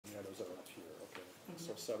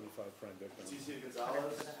75 crime victims. TC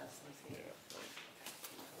Gonzalez. Yeah.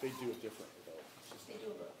 They do it differently, though. They do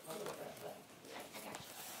a little bit, but I got you.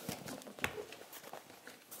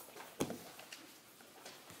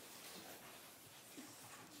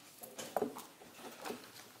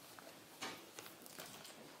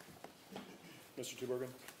 Mr. Tubergen?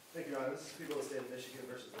 Thank you, Your Honor. This is People of the State of Michigan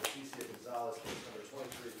versus Leticia Gonzalez, case number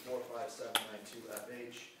 23-45792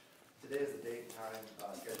 FH. Today is the date and time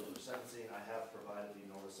scheduled for sentencing. I have provided the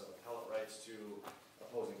notice of appellate rights to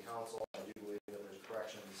opposing counsel. I do believe that there's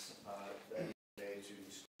corrections that need to be made to the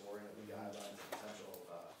scoring of the guidelines and potential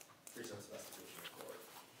pre-sentence investigation report.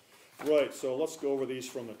 Right, so let's go over these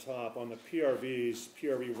from the top. On the PRVs,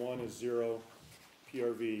 PRV 1 is 0,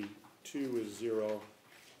 PRV 2 is 0,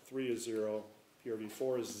 3 is 0, PRV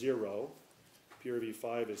 4 is 0, PRV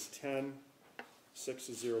 5 is 10, 6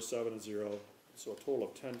 is 0, 7 is 0, so a total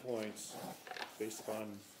of 10 points based upon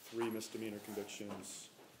 3 misdemeanor convictions,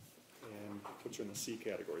 and puts you in the C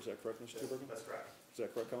category. Is that correct, Mr. Tubergen? That's correct. Is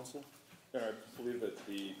that correct, counsel? Yeah, I believe that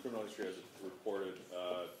the criminal history as reported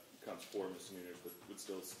counts 4 misdemeanors, but would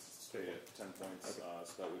still stay at 10 points,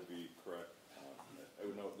 so that would be correct. I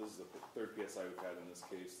would note this is the third PSI we've had in this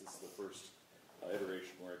case. This is the first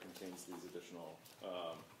iteration where it contains these additional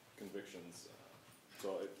convictions.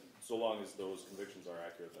 So long as those convictions are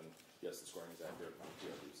accurate, then yes, the scoring is accurate on the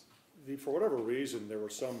PRVs. For whatever reason, there were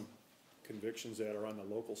some convictions that are on the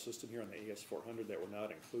local system here on the AS400 that were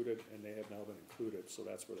not included, and they have now been included, so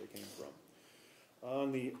that's where they came from.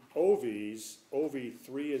 On the OVs,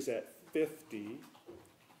 OV3 is at 50,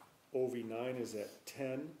 OV9 is at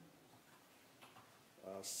 10,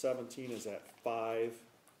 17 is at 5,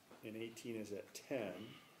 and 18 is at 10.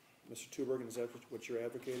 Mr. Tubergen, is that what you're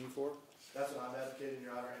advocating for? That's what I'm advocating,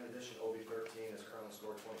 Your Honor. In addition, OV13 is currently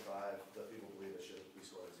scored 25. The people believe it should be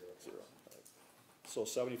scored at 0. 0. Right. So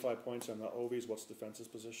 75 points on the OVs. What's defense's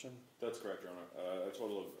position? That's correct, Your Honor. A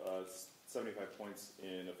total of 75 points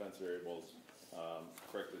in offense variables.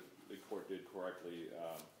 Correct. The court did correctly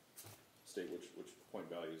state which point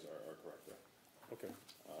values are correct there. Okay.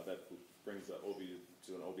 That brings the OV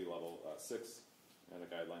to an OV level 6, and a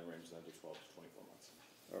guideline range then to 12 to 24 months.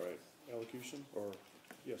 All right. Elocution? Or,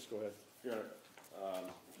 yes, go ahead. Your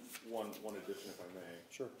Honor, one addition, if I may.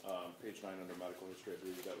 Sure. Page 9 under medical history, I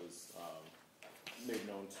believe that was made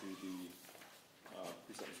known to the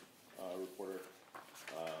pre-sentence reporter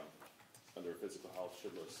under physical health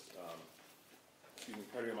should list.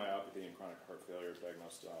 Cardiomyopathy and chronic heart failure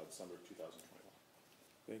diagnosed December 2021.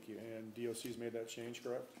 Thank you. And DOC's made that change,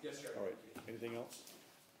 correct? Yes, sir. All right. Anything else?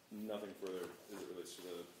 Nothing further as it relates to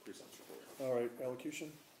the pre-sentence report. All right.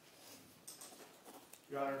 Elocution?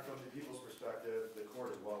 Your Honor, from the people's perspective, the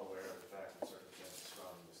court is well aware of the facts and circumstances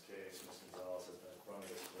surrounding this case. Ms. Gonzalez has been in front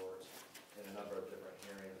of this court in a number of different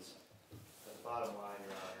hearings. At the bottom line,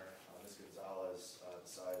 Your Honor, Ms. Gonzalez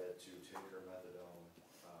decided to take her methadone,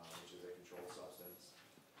 which is a controlled substance,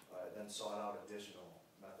 then sought out additional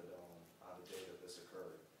methadone on the day that this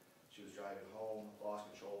occurred. She was driving home,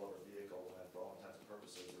 lost control of her vehicle, and for all intents and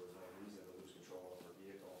purposes, there was no reason to lose control of her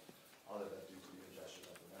vehicle other than due to the ingestion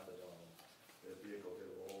of the methadone. The vehicle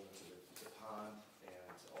did roll into the pond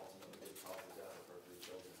and ultimately did cause the death of her 3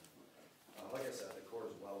 children. Like I said, the court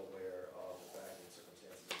is well aware of the facts and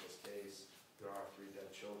circumstances of this case. There are 3 dead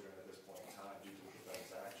children at this point in time due to the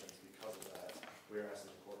defendant's actions. Because of that, we are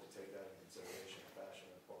asking the court to take that into consideration and fashion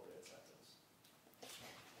an appropriate sentence.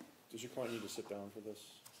 Does your client need to sit down for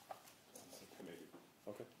this? Committee.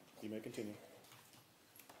 Okay. You may continue.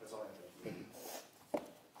 That's all I have. Thank you.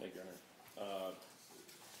 Thank you, Your Honor.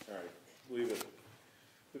 All right. I believe that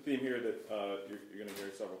the theme here that you're going to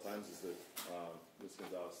hear several times is that Ms.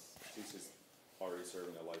 Gonzalez, she's already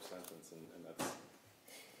serving a life sentence, and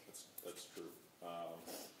that's true.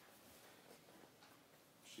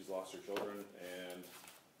 She's lost her children, and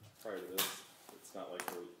prior to this, it's not like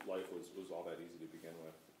her life was all that easy to begin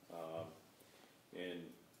with. In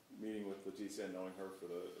meeting with Leticia and knowing her for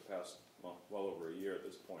the past, well over a year at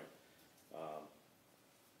this point,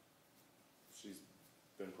 she's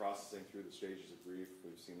been processing through the stages of grief.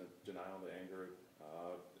 We've seen the denial, the anger,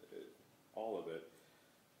 all of it.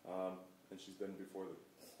 And she's been before the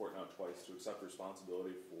court now twice to accept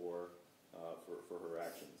responsibility for her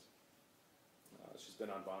actions. She's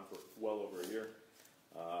been on bond for well over a year.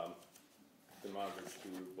 Been monitored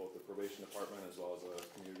through both the probation department as well as the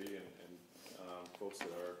community and folks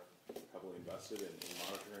that are heavily invested in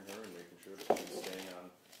monitoring her and making sure that she's staying on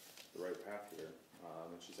the right path here.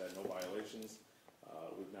 And she's had no violations.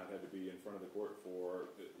 We've not had to be in front of the court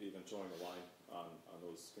for even showing the line on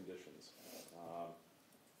those conditions.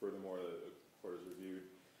 Furthermore, the court has reviewed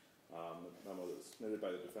the memo that was submitted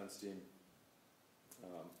by the defense team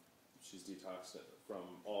She's detoxed from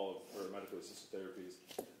all of her medically assisted therapies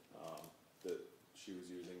that she was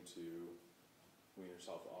using to wean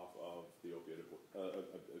herself off of the opiate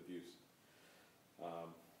abuse.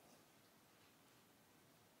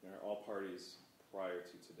 All parties prior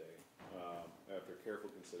to today, after careful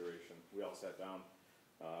consideration, we all sat down,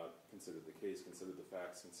 considered the case, considered the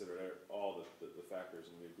facts, considered all the factors,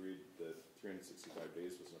 and we agreed that 365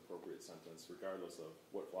 days was an appropriate sentence, regardless of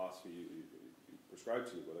what philosophy you prescribe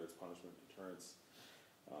to, whether it's punishment, deterrence,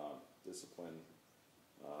 discipline.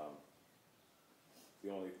 The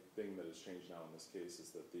only thing that has changed now in this case is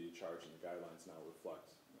that the charge and the guidelines now reflect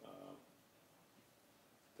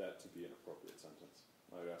that to be an appropriate sentence.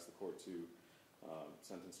 I would ask the court to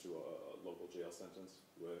sentence to a local jail sentence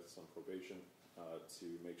with some probation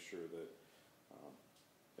to make sure that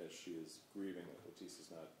as she is grieving, that Letice is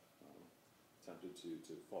not tempted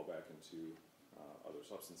to fall back into other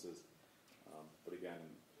substances. But again,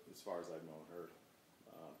 as far as I've known her,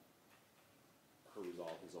 her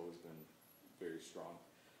resolve has always been very strong.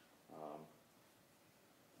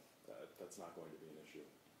 That's not going to be an issue.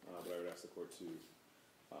 But I would ask the court to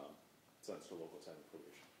sentence to local time of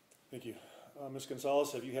probation. Thank you. Ms.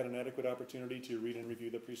 Gonzalez, have you had an adequate opportunity to read and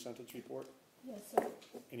review the pre-sentence report? Yes, sir.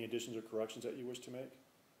 Any additions or corrections that you wish to make?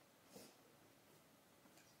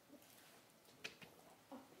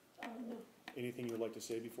 No. Anything you would like to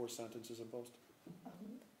say before sentence is imposed?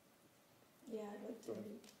 Yeah, I'd like to Go ahead.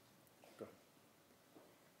 read. Go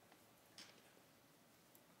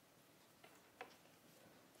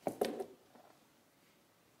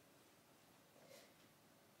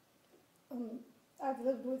I've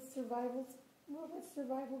lived with survival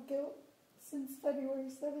guilt since February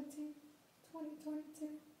 17,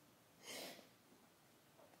 2022.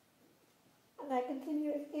 And I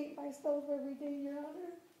continue to hate myself every day, Your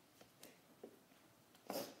Honor.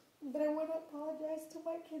 But I want to apologize to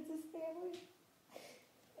my kids' family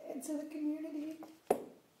and to the community,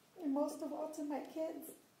 and most of all to my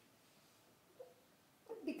kids,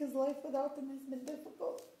 because life without them has been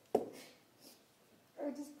difficult. I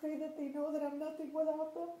just pray that they know that I'm nothing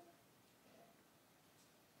without them,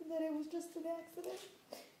 and that it was just an accident.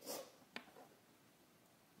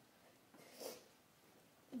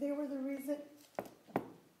 They were the reason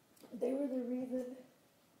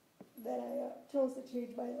that I chose to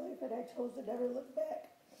change my life, and I chose to never look back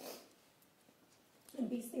and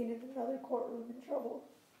be seen in another courtroom in trouble.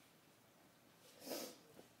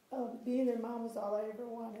 Being their mom was all I ever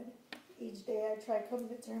wanted. Each day I try coming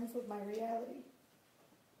to terms with my reality.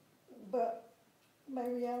 But my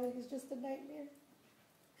reality is just a nightmare.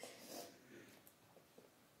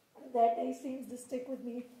 That day seems to stick with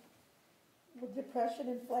me, with depression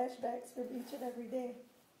and flashbacks from each and every day.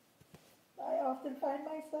 I often find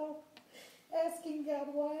myself asking God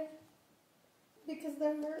why, because the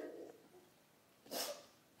hurt,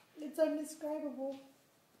 it's indescribable.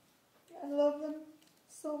 I love them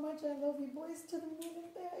so much. I love you boys to the moon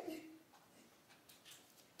and back.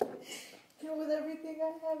 And with everything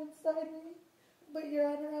I have inside me, but Your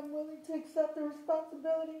Honor, I'm willing to accept the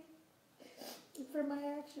responsibility for my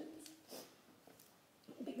actions.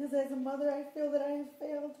 Because as a mother, I feel that I have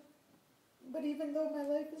failed. But even though my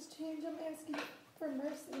life has changed, I'm asking for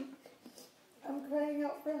mercy. I'm crying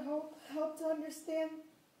out for help to understand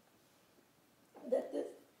that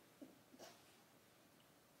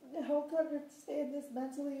help to understand this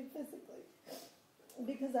mentally and physically.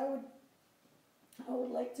 Because I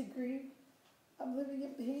would like to grieve. I'm living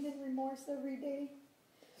in pain and remorse every day.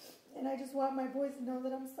 And I just want my boys to know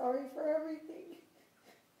that I'm sorry for everything.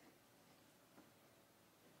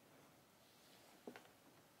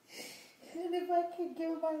 And if I could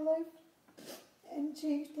give my life and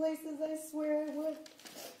change places, I swear I would.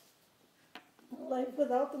 Life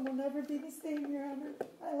without them will never be the same, Your Honor.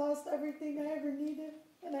 I lost everything I ever needed,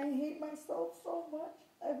 and I hate myself so much.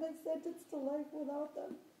 I've been sentenced to life without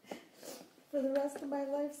them for the rest of my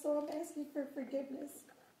life, so I'm asking for forgiveness.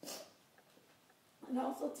 And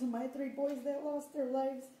also to my 3 boys that lost their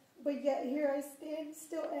lives, but yet here I stand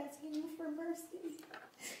still asking you for mercy.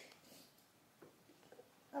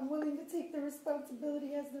 I'm willing to take the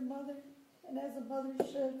responsibility as their mother, and as a mother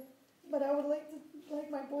should, but I would like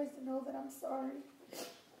my boys to know that I'm sorry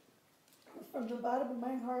from the bottom of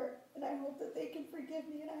my heart, and I hope that they can forgive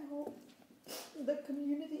me, and I hope the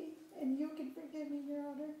community and you can forgive me, Your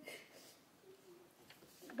Honor.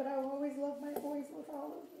 But I will always love my boys with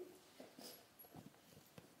all of me.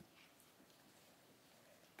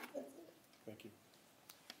 That's it. Thank you.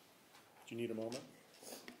 Do you need a moment?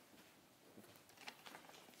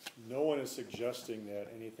 No one is suggesting that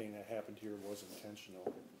anything that happened here was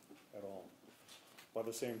intentional at all. By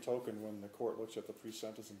the same token, when the court looks at the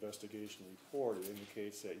pre-sentence investigation report, it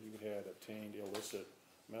indicates that you had obtained illicit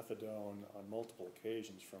methadone on multiple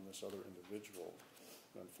occasions from this other individual.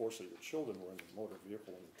 And unfortunately, your children were in the motor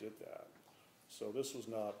vehicle when you did that. So this was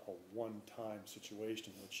not a one-time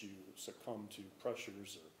situation in which you succumbed to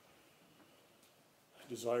pressures or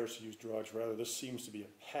desires to use drugs. Rather, this seems to be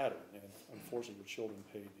a pattern, and unfortunately, your children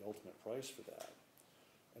paid the ultimate price for that.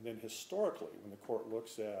 And then historically, when the court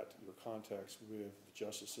looks at your contacts with the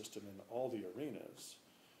justice system in all the arenas,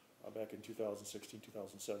 back in 2016,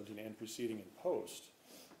 2017, and preceding and post,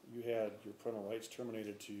 you had your parental rights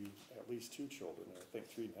terminated to at least 2 children, I think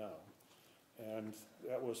 3 now. And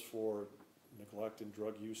that was for neglect and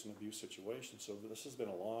drug use and abuse situations. So this has been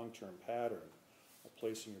a long-term pattern of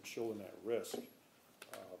placing your children at risk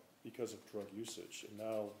because of drug usage. And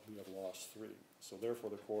now we have lost 3. So therefore,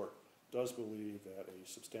 the court does believe that a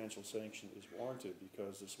substantial sanction is warranted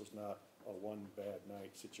because this was not a one bad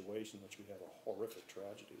night situation in which we have a horrific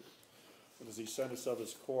tragedy. It is the sentence of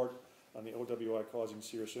this court on the OWI causing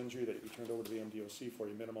serious injury that it be turned over to the MDOC for a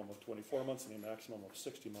minimum of 24 months and a maximum of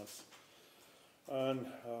 60 months. On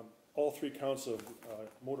all 3 counts of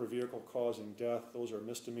motor vehicle causing death, those are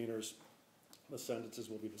misdemeanors. The sentences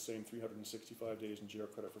will be the same, 365 days in jail,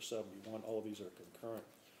 credit for 71. All of these are concurrent.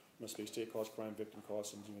 Must be state cost, crime victim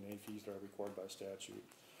costs, and D&A fees that are required by statute.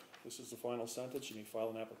 This is the final sentence. You may file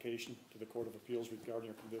an application to the Court of Appeals regarding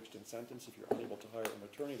your conviction and sentence. If you're unable to hire an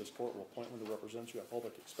attorney, this court will appoint one to represent you at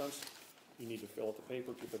public expense. You need to fill out the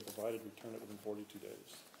paper, keep it provided, return it within 42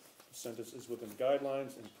 days. The sentence is within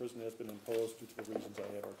guidelines, and prison has been imposed due to the reasons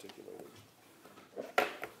I have articulated.